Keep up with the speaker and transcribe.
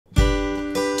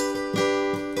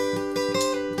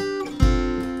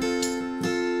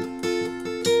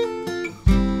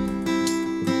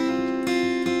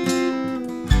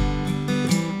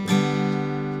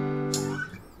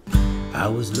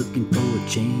looking for a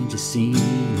change of scene,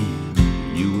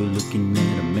 and you were looking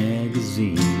at a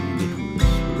magazine. It was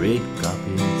red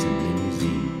carpets and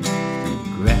limousines, and the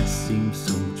grass seemed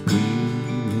so much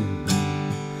greener.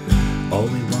 All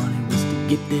we wanted was to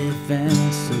get there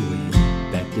fast, so we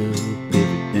packed up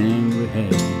everything we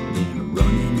had, and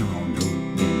running on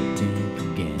hope in a tank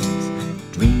of gas.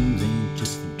 Dreams ain't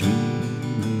just for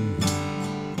dreaming.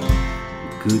 We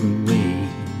couldn't wait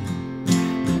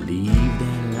to leave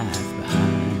that life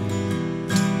behind,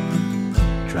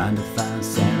 trying to find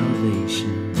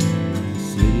salvation in a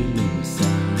city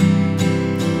inside.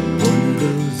 One of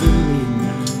those early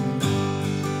nights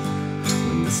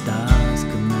when the stars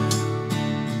come out,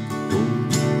 oh,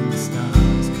 when the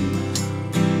stars come out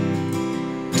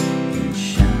and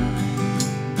shine,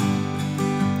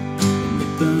 and they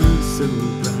burn so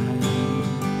bright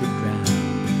they drown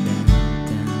the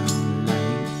downtown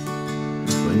lights.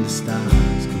 When the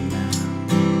stars come out,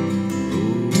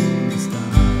 oh, when the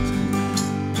stars come out,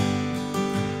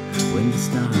 when the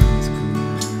stars come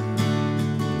out,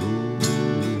 oh,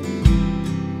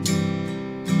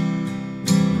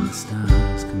 when the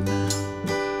stars come out.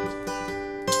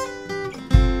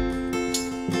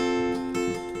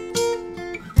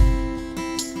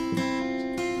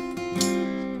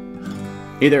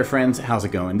 Hey there friends, how's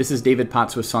it going? This is David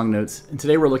Potts with Song Notes, and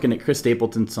today we're looking at Chris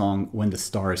Stapleton's song, When the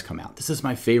Stars Come Out. This is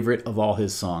my favorite of all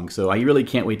his songs, so I really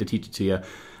can't wait to teach it to you.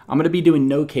 I'm going to be doing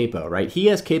no capo, right? He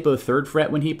has capo 3rd fret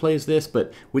when he plays this,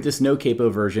 but with this no capo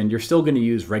version, you're still going to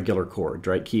use regular chords,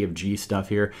 right? Key of G stuff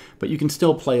here, but you can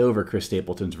still play over Chris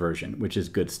Stapleton's version, which is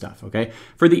good stuff, okay?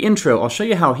 For the intro, I'll show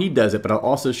you how he does it, but I'll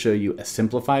also show you a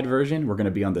simplified version. We're going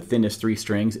to be on the thinnest 3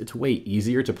 strings. It's way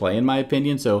easier to play in my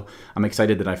opinion, so I'm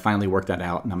excited that I finally worked that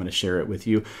out, and I'm going to share it with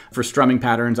you. For strumming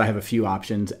patterns, I have a few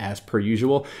options as per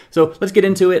usual. So let's get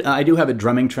into it. I do have a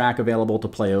drumming track available to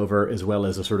play over, as well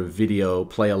as a sort of video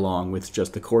play along with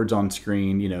just the chords on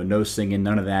screen, you know, no singing,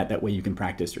 none of that. That way you can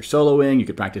practice your soloing, you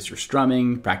can practice your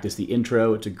strumming, practice the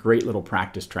intro. It's a great little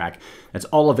practice track. That's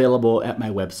all available at my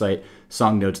website,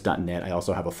 songnotes.net. I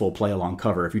also have a full play along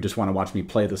cover if you just want to watch me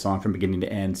play the song from beginning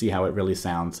to end, see how it really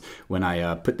sounds when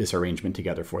I put this arrangement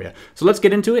together for you. So let's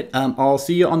get into it. I'll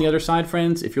see you on the other side,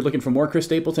 friends. If you're looking for more Chris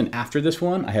Stapleton after this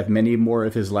one, I have many more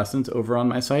of his lessons over on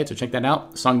my site, so check that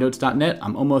out, songnotes.net.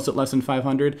 I'm almost at lesson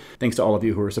 500. Thanks to all of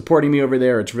you who are supporting me over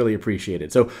there. It's really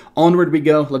appreciated. So onward we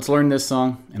go. Let's learn this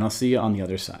song, and I'll see you on the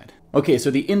other side. Okay, so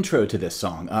the intro to this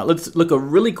song. Let's look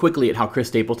really quickly at how Chris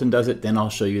Stapleton does it, then I'll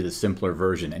show you the simpler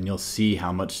version, and you'll see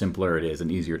how much simpler it is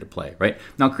and easier to play, right?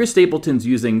 Now, Chris Stapleton's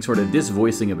using sort of this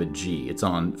voicing of a G. It's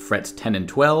on frets 10 and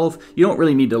 12. You don't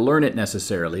really need to learn it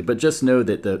necessarily, but just know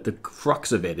that the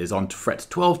crux of it is on frets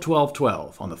 12, 12,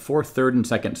 12, on the 4th, 3rd, and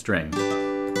 2nd string.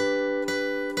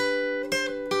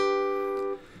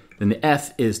 Then the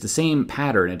F is the same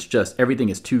pattern, it's just everything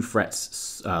is 2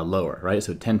 frets lower, right?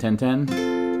 So 10, 10, 10.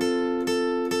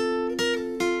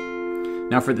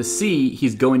 Now for the C,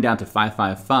 he's going down to 5,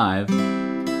 5, 5.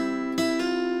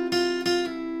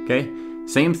 Okay,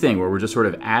 same thing where we're just sort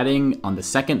of adding on the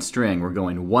 2nd string, we're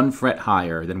going 1 fret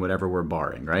higher than whatever we're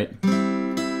barring, right?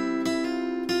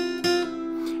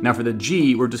 Now for the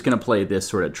G, we're just gonna play this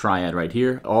sort of triad right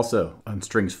here, also on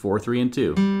strings 4, 3, and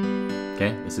 2.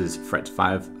 Okay, this is frets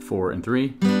 5, 4, and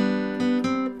 3.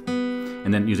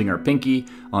 And then using our pinky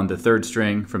on the 3rd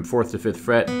string from 4th to 5th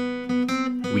fret,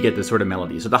 we get this sort of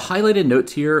melody. So the highlighted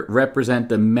notes here represent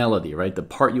the melody, right? The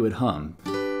part you would hum.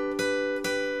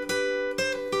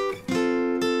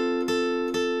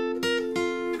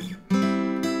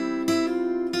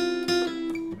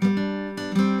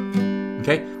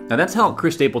 Okay, now that's how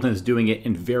Chris Stapleton is doing it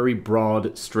in very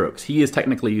broad strokes. He is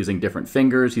technically using different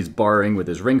fingers. He's barring with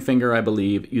his ring finger, I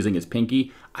believe, using his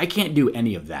pinky. I can't do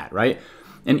any of that, right?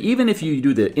 And even if you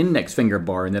do the index finger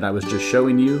barring that I was just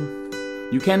showing you,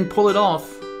 you can pull it off,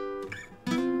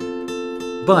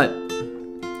 but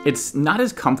it's not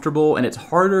as comfortable and it's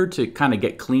harder to kind of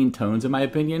get clean tones in my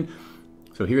opinion.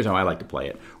 So here's how I like to play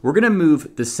it. We're gonna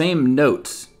move the same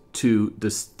notes to the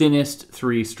thinnest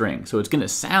 3 string. So it's gonna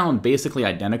sound basically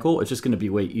identical, it's just gonna be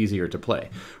way easier to play,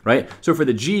 right? So for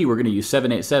the G, we're gonna use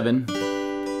 7, 8, 7.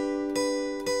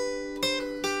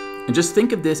 And just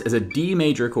think of this as a D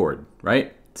major chord,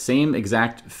 right? Same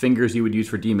exact fingers you would use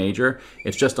for D major,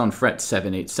 it's just on fret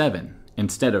 7, 8, 7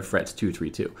 instead of frets 2, 3,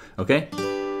 2, okay?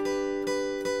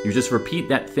 You just repeat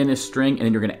that thinnest string and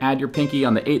then you're gonna add your pinky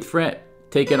on the 8th fret,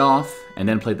 take it off, and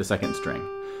then play the 2nd string,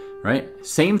 right?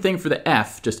 Same thing for the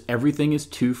F, just everything is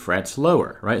 2 frets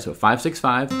lower, right? So 5, 6,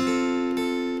 5,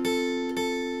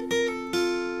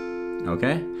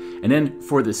 okay? And then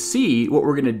for the C, what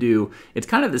we're gonna do, it's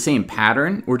kind of the same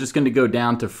pattern. We're just gonna go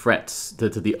down to frets, to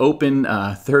the open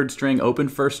third string, open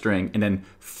first string, and then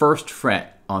first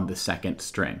fret on the second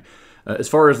string. As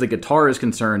far as the guitar is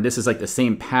concerned, this is like the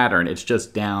same pattern. It's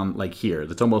just down like here.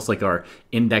 It's almost like our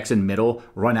index and middle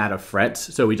run out of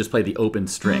frets, so we just play the open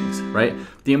strings, right?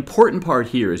 The important part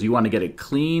here is you want to get a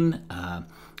clean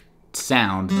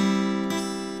sound,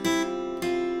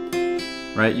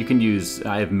 right? You can use,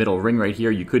 I have middle ring right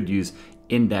here. You could use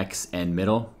index and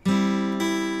middle.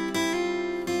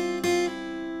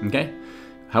 Okay?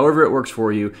 However it works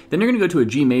for you. Then you're going to go to a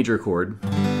G major chord.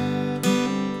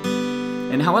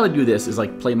 And how I would do this is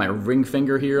like play my ring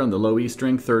finger here on the low E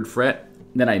string, 3rd fret.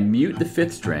 Then I mute the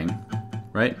 5th string,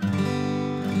 right?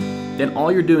 Then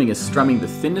all you're doing is strumming the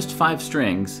thinnest 5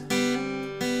 strings,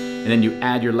 and then you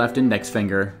add your left index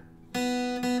finger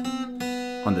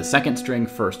on the 2nd string,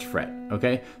 1st fret,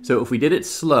 okay? So if we did it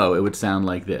slow, it would sound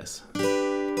like this.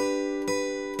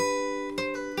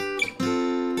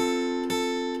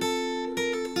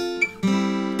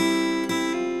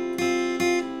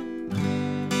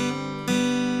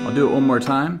 I'll do it one more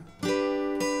time.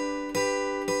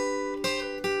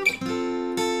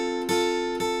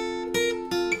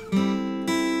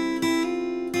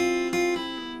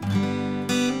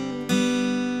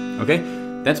 Okay,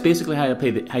 that's basically how you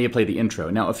play the intro.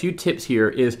 Now, a few tips here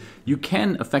is you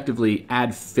can effectively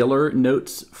add filler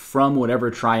notes from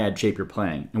whatever triad shape you're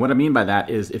playing. And what I mean by that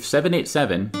is if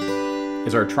 7/8/7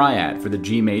 is our triad for the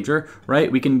G major,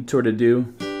 right? We can sort of do.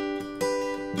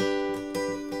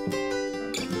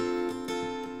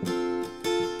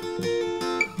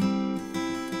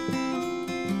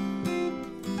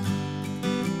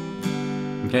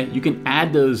 Okay, you can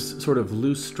add those sort of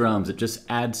loose strums. It just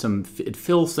adds some, it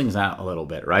fills things out a little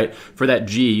bit, right? For that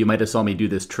G, you might have saw me do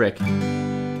this trick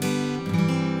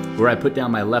where I put down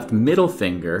my left middle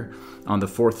finger on the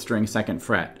 4th string, 2nd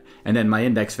fret, and then my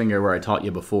index finger where I taught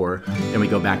you before, and we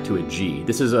go back to a G.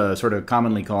 This is a sort of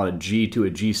commonly called a G to a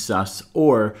G sus,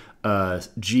 or a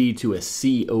G to a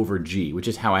C over G, which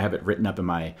is how I have it written up in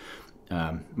my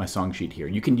my song sheet here.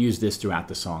 You can use this throughout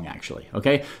the song, actually,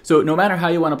 okay? So no matter how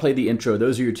you want to play the intro,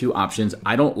 those are your 2 options.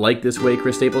 I don't like this way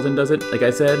Chris Stapleton does it, like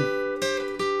I said.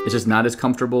 It's just not as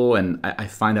comfortable, and I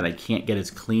find that I can't get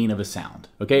as clean of a sound,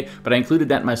 okay? But I included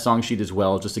that in my song sheet as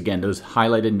well. Just again, those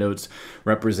highlighted notes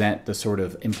represent the sort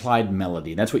of implied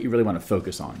melody. That's what you really want to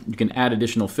focus on. You can add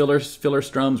additional filler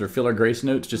strums or filler grace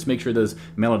notes. Just make sure those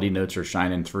melody notes are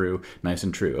shining through nice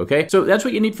and true, okay? So that's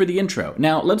what you need for the intro.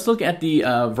 Now, let's look at the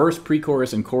verse,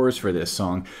 pre-chorus, and chorus for this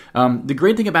song. The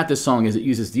great thing about this song is it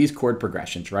uses these chord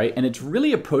progressions, right? And it's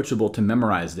really approachable to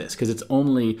memorize this because it's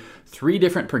only 3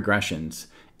 different progressions.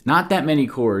 Not that many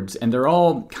chords, and they're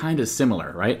all kind of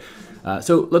similar, right?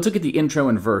 So let's look at the intro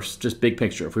and verse, just big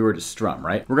picture, if we were to strum,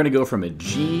 right? We're gonna go from a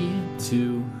G,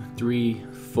 2, 3,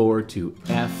 4 to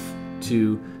F,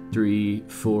 2, 3,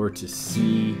 4 to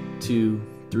C, 2,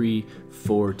 3,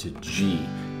 4 to G,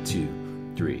 2,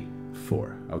 3,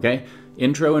 4, okay?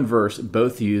 Intro and verse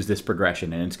both use this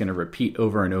progression, and it's going to repeat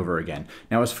over and over again.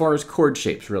 Now, as far as chord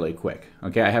shapes, really quick,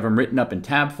 okay, I have them written up in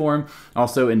tab form,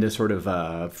 also in this sort of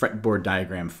fretboard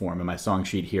diagram form in my song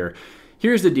sheet here.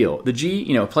 Here's the deal. The G,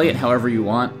 you know, play it however you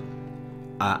want.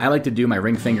 I like to do my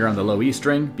ring finger on the low E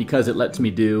string because it lets me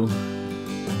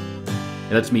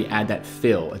add that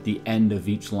fill at the end of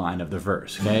each line of the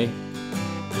verse, okay?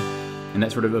 And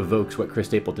that sort of evokes what Chris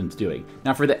Stapleton's doing.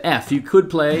 Now, for the F, you could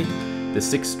play the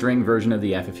 6-string version of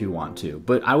the F if you want to,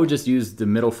 but I would just use the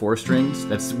middle 4 strings.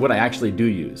 That's what I actually do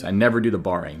use. I never do the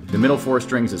barring. The middle 4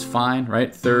 strings is fine, right?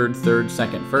 3rd,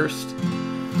 2nd,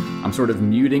 1st. I'm sort of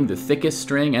muting the thickest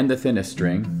string and the thinnest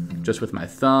string, just with my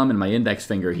thumb and my index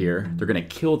finger here. They're gonna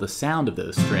kill the sound of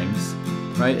those strings,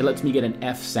 right? It lets me get an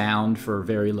F sound for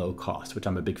very low cost, which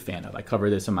I'm a big fan of. I cover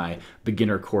this in my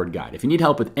beginner chord guide. If you need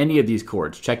help with any of these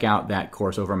chords, check out that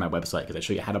course over on my website because I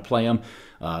show you how to play them,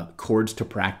 chords to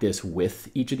practice with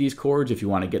each of these chords if you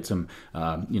want to get some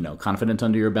confidence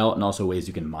under your belt, and also ways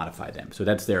you can modify them. So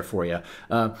that's there for you.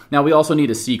 Now we also need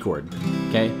a C chord,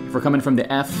 okay? If we're coming from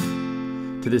the F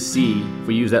to the C, if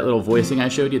we use that little voicing I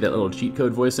showed you, that little cheat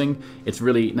code voicing, it's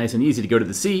really nice and easy to go to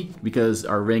the C because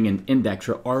our ring and index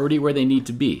are already where they need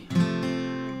to be.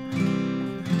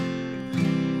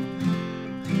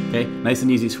 Okay, nice and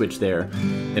easy switch there.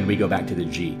 Then we go back to the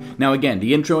G. Now again,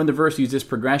 the intro and the verse use this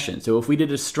progression. So if we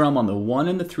did a strum on the 1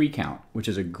 and the 3 count, which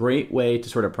is a great way to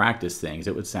sort of practice things,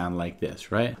 it would sound like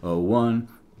this, right? 1,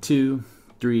 2,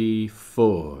 3,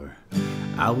 4.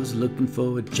 I was looking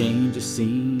for a change of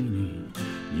scenery.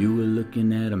 You were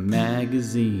looking at a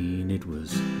magazine. It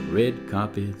was red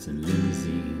carpets and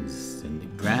limousines, and the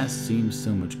grass seemed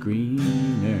so much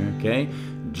greener. Okay,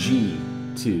 G,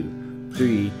 2,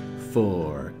 3,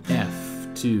 4. F,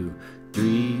 2,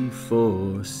 3,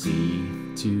 4. C,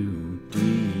 2,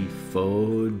 3,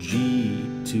 4. G,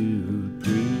 2,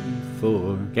 3,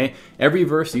 4. Okay, every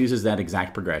verse uses that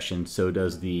exact progression. So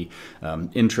does the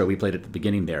intro we played at the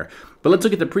beginning there. But let's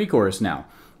look at the pre-chorus now.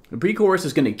 The pre-chorus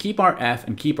is going to keep our F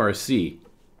and keep our C,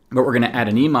 but we're going to add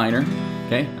an E minor,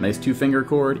 okay, a nice 2-finger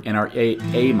chord, and our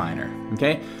A minor,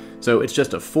 okay? So it's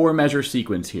just a 4-measure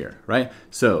sequence here, right?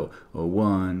 So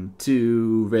 1,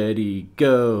 2, ready,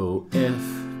 go. F,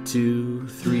 2,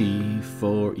 3,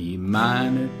 4, E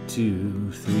minor,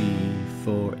 2, 3,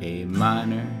 4, A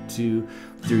minor, 2,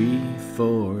 3,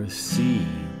 4, C,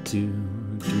 2,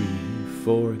 3,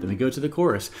 4. Then we go to the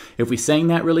chorus. If we sang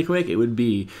that really quick, it would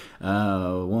be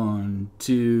 1,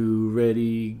 2,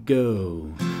 ready,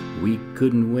 go. We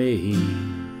couldn't wait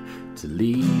to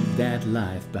leave that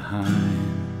life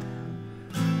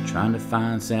behind, trying to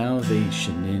find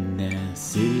salvation in that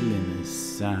city limit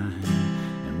sign.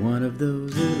 And one of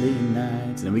those early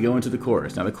nights. And then we go into the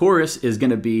chorus. Now the chorus is going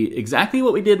to be exactly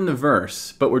what we did in the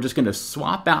verse, but we're just going to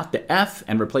swap out the F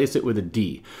and replace it with a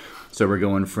D. So we're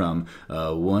going from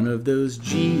one of those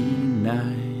G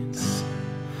nights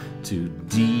to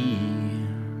D,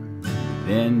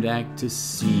 then back to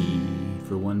C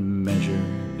for 1 measure,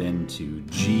 then to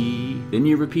G. Then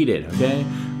you repeat it, okay?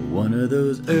 One of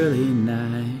those early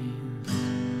nights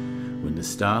when the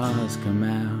stars come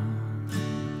out.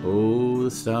 Oh,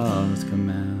 the stars come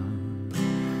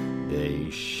out. They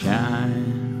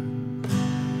shine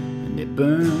and they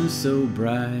burn so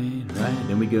bright, right?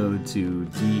 Then we go to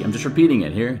D. I'm just repeating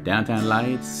it here. Downtown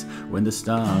lights, when the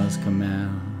stars come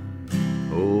out.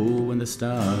 Oh, when the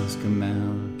stars come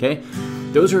out. Okay?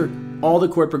 Those are all the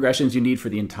chord progressions you need for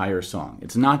the entire song.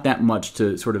 It's not that much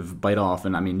to sort of bite off,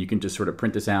 and I mean, you can just sort of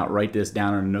print this out, write this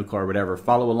down on a note card, whatever,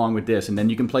 follow along with this, and then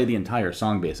you can play the entire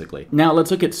song basically. Now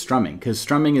let's look at strumming, because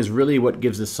strumming is really what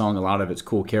gives this song a lot of its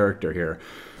cool character here.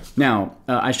 Now,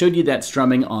 I showed you that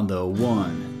strumming on the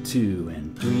 1, 2,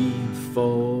 and 3,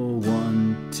 4,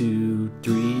 1, 2,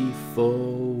 3, 4,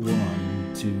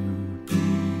 1, 2,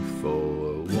 3, 4,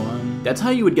 1. That's how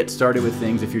you would get started with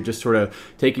things if you're just sort of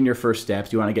taking your first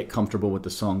steps. You want to get comfortable with the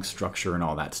song structure and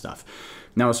all that stuff.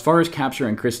 Now, as far as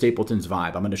capturing Chris Stapleton's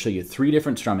vibe, I'm going to show you 3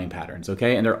 different strumming patterns,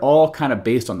 okay? And they're all kind of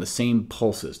based on the same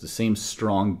pulses, the same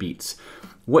strong beats.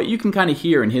 What you can kind of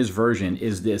hear in his version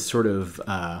is this sort of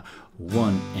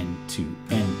 1 and 2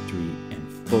 and 3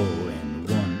 and 4 and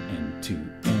 1 and 2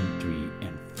 and 3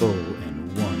 and 4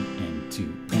 and 1 and 2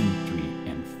 and 3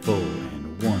 and 4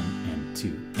 and 1 and 2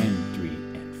 and 3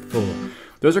 and 4.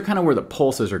 Those are kind of where the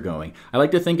pulses are going. I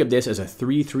like to think of this as a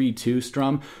 3-3-2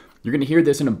 strum. You're going to hear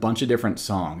this in a bunch of different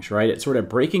songs, right? It's sort of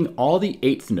breaking all the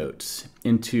 8th notes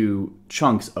into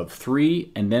chunks of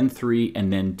 3 and then 3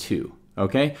 and then 2,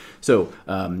 okay? So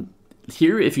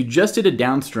here, if you just did a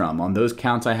down strum on those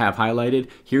counts I have highlighted,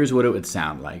 here's what it would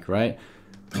sound like, right?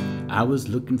 I was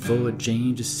looking for a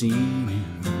change of scene,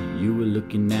 and you were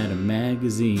looking at a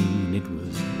magazine. It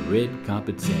was red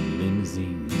carpets and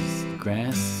limousines. The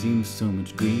grass seemed so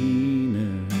much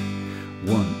greener.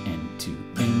 1 and 2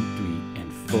 and 3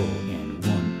 and 4 and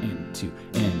 1 and 2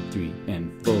 and 3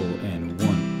 and 4 and 1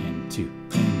 and 2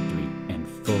 and 3 and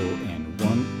 4 and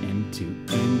 1 and 2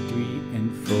 and 3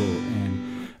 and 4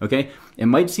 and... Okay? It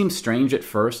might seem strange at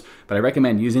first, but I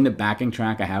recommend using the backing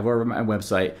track I have over my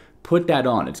website. Put that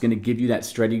on. It's going to give you that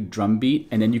steady drum beat,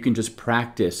 and then you can just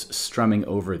practice strumming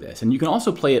over this. And you can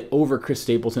also play it over Chris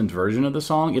Stapleton's version of the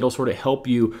song. It'll sort of help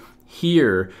you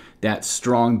hear that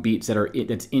strong beats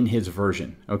that's in his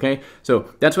version, okay?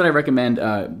 So that's what I recommend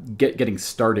getting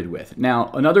started with. Now,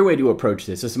 another way to approach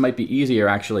this might be easier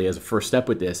actually as a first step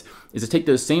with this, is to take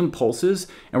those same pulses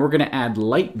and we're gonna add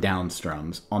light down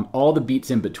strums on all the beats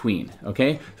in between,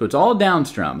 okay? So it's all down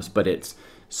strums, but it's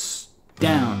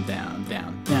down, down,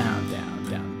 down, down, down,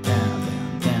 down,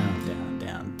 down, down, down,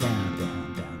 down, down, down,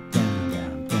 down, down, down,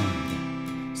 down,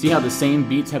 down. See how the same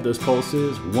beats have those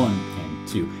pulses? 1 and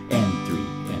 2 and 3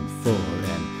 and 4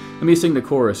 and... Let me sing the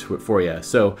chorus for you.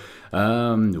 So,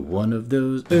 one of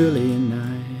those early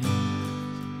nights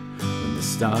when the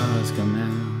stars come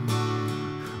out,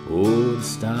 oh, the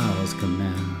stars come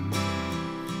out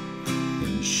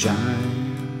and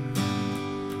shine,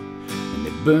 and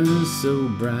they burn so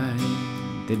bright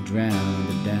they drown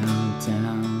the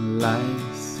downtown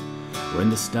lights. When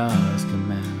the stars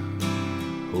come out,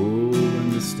 oh,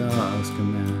 when the stars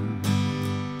come out.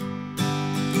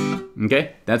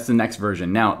 Okay, that's the next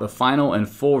version. Now, the final and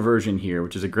full version here,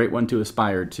 which is a great one to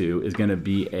aspire to, is going to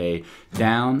be a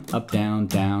down, up, down,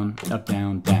 down, up,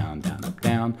 down, down, down, up,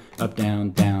 down, up, down,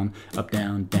 down, up,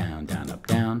 down, down, down, up,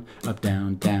 down, up,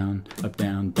 down, down, up,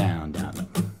 down, down, down,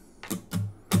 up.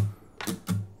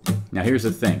 Now, here's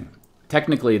the thing.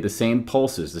 Technically, the same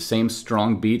pulses, the same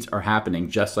strong beats are happening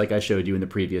just like I showed you in the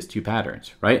previous two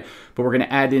patterns, right? But we're going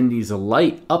to add in these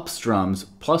light up strums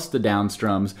plus the down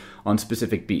strums on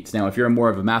specific beats. Now, if you're more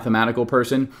of a mathematical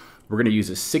person, we're going to use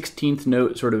a 16th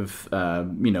note sort of,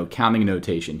 counting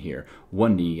notation here.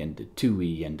 1E and a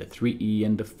 2E and a 3E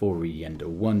and a 4E and a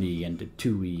 1E and a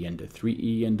 2E and a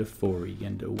 3E and a 4E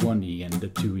and a 1E and a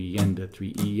 2E and a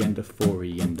 3E and a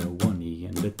 4E and a 1E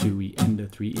and a 2E and a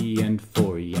 3E and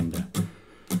 4E and a...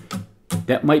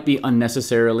 That might be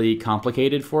unnecessarily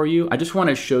complicated for you. I just want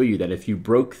to show you that if you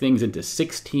broke things into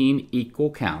 16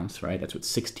 equal counts, right? That's what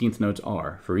 16th notes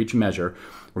are for each measure.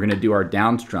 We're going to do our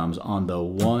down strums on the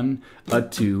 1, a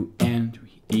 2, and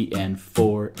 3, and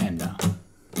 4, and a.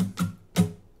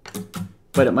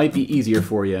 But it might be easier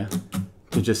for you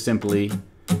to just simply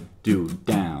do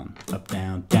down, up,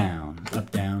 down, down,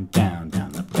 up, down, down,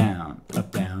 down, up, down,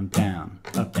 up, down, down,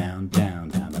 up, down, down,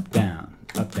 down, up, down,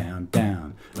 up, down,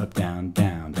 down, up, down,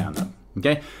 down, down, up.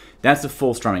 Okay? That's the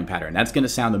full strumming pattern. That's going to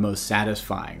sound the most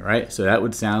satisfying, right? So that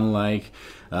would sound like,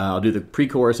 I'll do the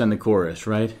pre-chorus and the chorus,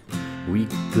 right? We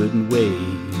couldn't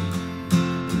wait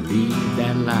to leave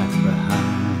that life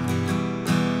behind,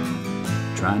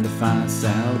 trying to find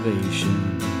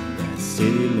salvation, that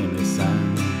city limit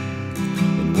sign,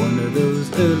 in one of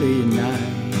those early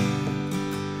nights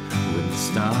when the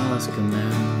stars come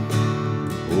out.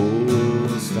 Oh,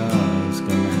 the stars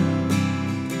come out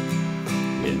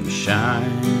and shine,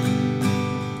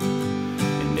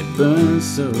 and they burn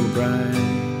so bright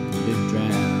they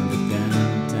drown the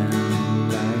downtown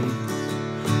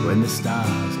lights. When the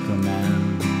stars come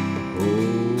out,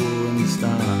 oh, when the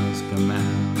stars come out.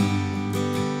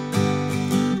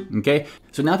 Okay,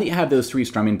 so now that you have those three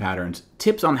strumming patterns,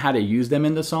 tips on how to use them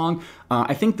in the song.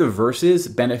 I think the verses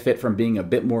benefit from being a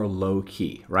bit more low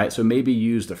key, right? So maybe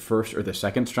use the first or the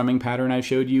second strumming pattern I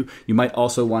showed you. You might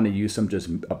also want to use just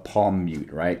a palm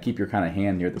mute, right? Keep your kind of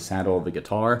hand near the saddle of the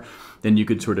guitar. Then you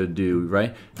could sort of do,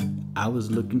 right? I was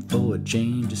looking for a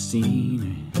change of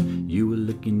scene. You were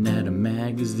looking at a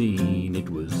magazine. It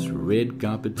was red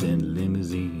carpet and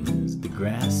limousines. The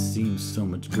grass seems so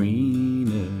much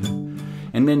greener.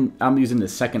 And then I'm using the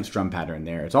second strum pattern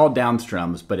there. It's all down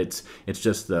strums, but it's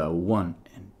just the 1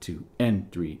 and 2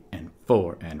 and 3 and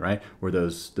 4 and, right? Where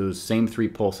those same three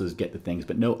pulses get the things,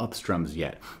 but no up strums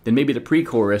yet. Then maybe the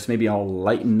pre-chorus, maybe I'll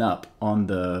lighten up on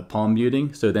the palm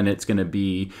muting. So then it's gonna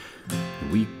be,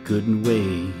 we couldn't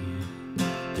wait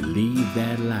to leave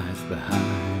that life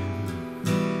behind,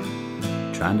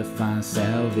 trying to find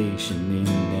salvation in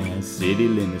that city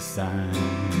limit sign.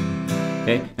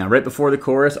 Okay, now right before the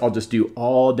chorus, I'll just do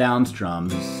all down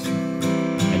strums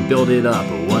and build it up.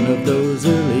 One of those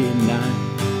early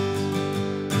nights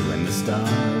when the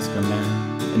stars come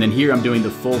out. And then here I'm doing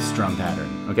the full strum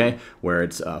pattern, okay, where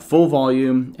it's full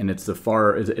volume and it's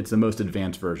the most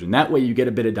advanced version. That way you get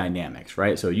a bit of dynamics,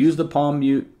 right? So use the palm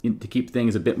mute to keep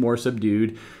things a bit more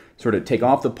subdued. Sort of take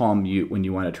off the palm mute when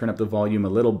you want to turn up the volume a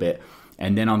little bit.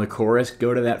 And then on the chorus,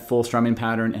 go to that full strumming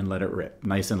pattern and let it rip,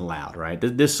 nice and loud, right?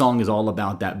 This song is all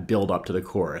about that build up to the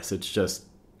chorus. It's just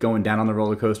going down on the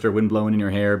roller coaster, wind blowing in your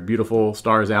hair, beautiful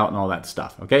stars out and all that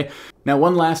stuff, okay? Now,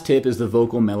 one last tip is the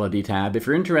vocal melody tab. If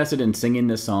you're interested in singing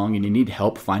this song and you need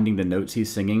help finding the notes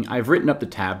he's singing, I've written up the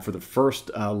tab for the first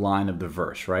line of the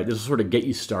verse, right? This will sort of get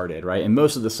you started, right? And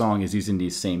most of the song is using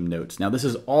these same notes. Now, this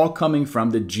is all coming from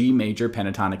the G major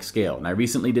pentatonic scale. And I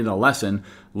recently did a lesson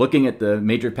looking at the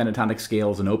major pentatonic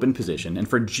scales in open position. And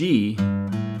for G,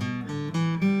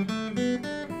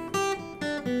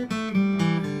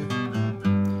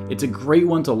 it's a great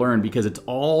one to learn because it's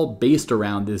all based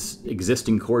around this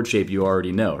existing chord shape you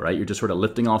already know, right? You're just sort of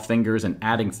lifting off fingers and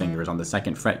adding fingers on the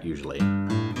second fret usually.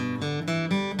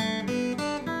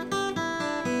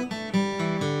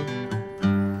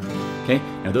 Okay,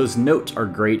 now those notes are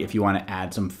great if you want to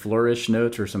add some flourish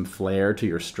notes or some flair to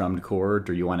your strummed chord,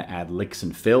 or you want to add licks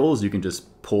and fills, you can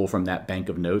just pull from that bank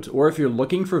of notes. Or if you're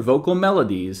looking for vocal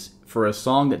melodies for a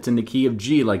song that's in the key of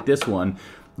G like this one,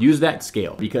 use that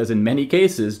scale, because in many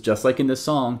cases, just like in this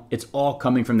song, it's all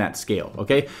coming from that scale,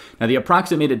 okay? Now the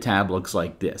approximated tab looks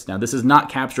like this. Now this is not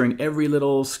capturing every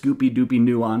little scoopy-doopy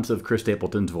nuance of Chris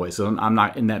Stapleton's voice, so I'm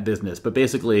not in that business, but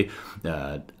basically,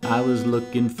 I was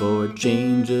looking for a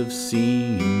change of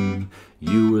scene.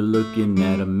 You were looking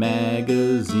at a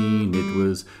magazine. It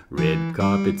was red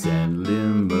carpets and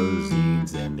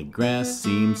limousines, and the grass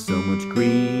seemed so much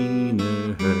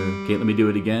greener. Okay, let me do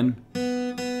it again.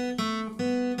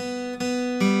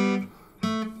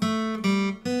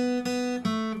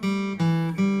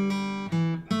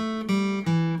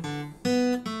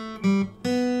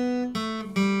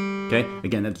 Okay,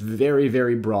 again, that's very,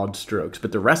 very broad strokes,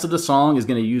 but the rest of the song is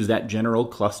going to use that general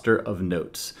cluster of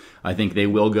notes. I think they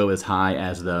will go as high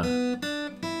as the,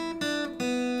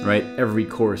 right? Every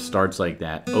chorus starts like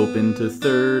that. Open to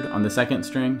third on the second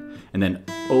string, and then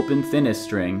open thinnest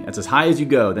string. That's as high as you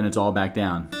go, then it's all back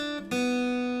down.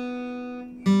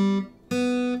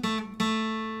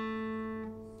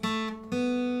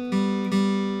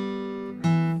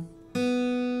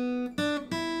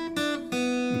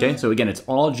 Okay, so again, it's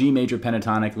all G major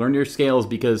pentatonic. Learn your scales,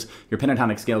 because your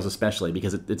pentatonic scales especially,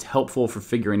 because it's helpful for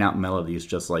figuring out melodies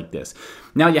just like this.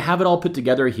 Now you have it all put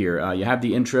together here. You have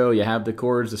the intro, you have the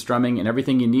chords, the strumming, and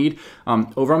everything you need.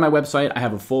 Over on my website, I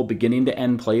have a full beginning to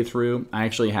end playthrough. I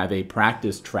actually have a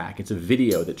practice track. It's a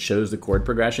video that shows the chord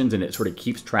progressions, and it sort of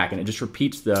keeps track, and it just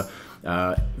repeats the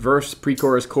verse,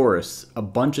 pre-chorus, chorus a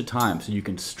bunch of times, so you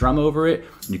can strum over it.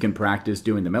 You can practice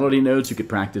doing the melody notes. You could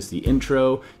practice the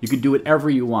intro. You could do whatever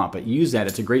you want, but use that.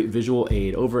 It's a great visual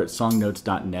aid over at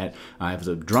songnotes.net. I have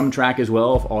a drum track as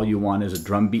well. If all you want is a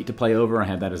drum beat to play over, I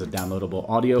have that as a downloadable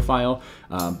audio file.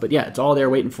 But yeah, it's all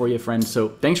there waiting for you, friends. So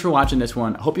thanks for watching this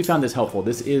one. I hope you found this helpful.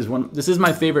 This is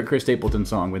my favorite Chris Stapleton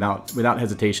song, without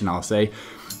hesitation, I'll say.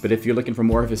 But if you're looking for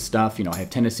more of his stuff, you know, I have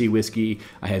Tennessee Whiskey,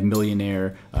 I have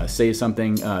Millionaire, Say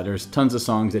Something. There's tons of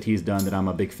songs that he's done that I'm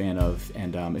a big fan of.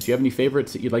 And if you have any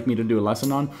favorites that you'd like me to do a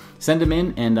lesson on, send them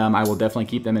in, and I will definitely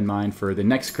keep them in mind for the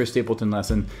next Chris Stapleton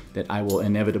lesson that I will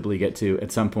inevitably get to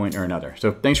at some point or another.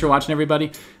 So thanks for watching,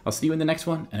 everybody. I'll see you in the next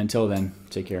one. And until then,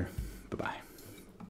 take care. Bye-bye.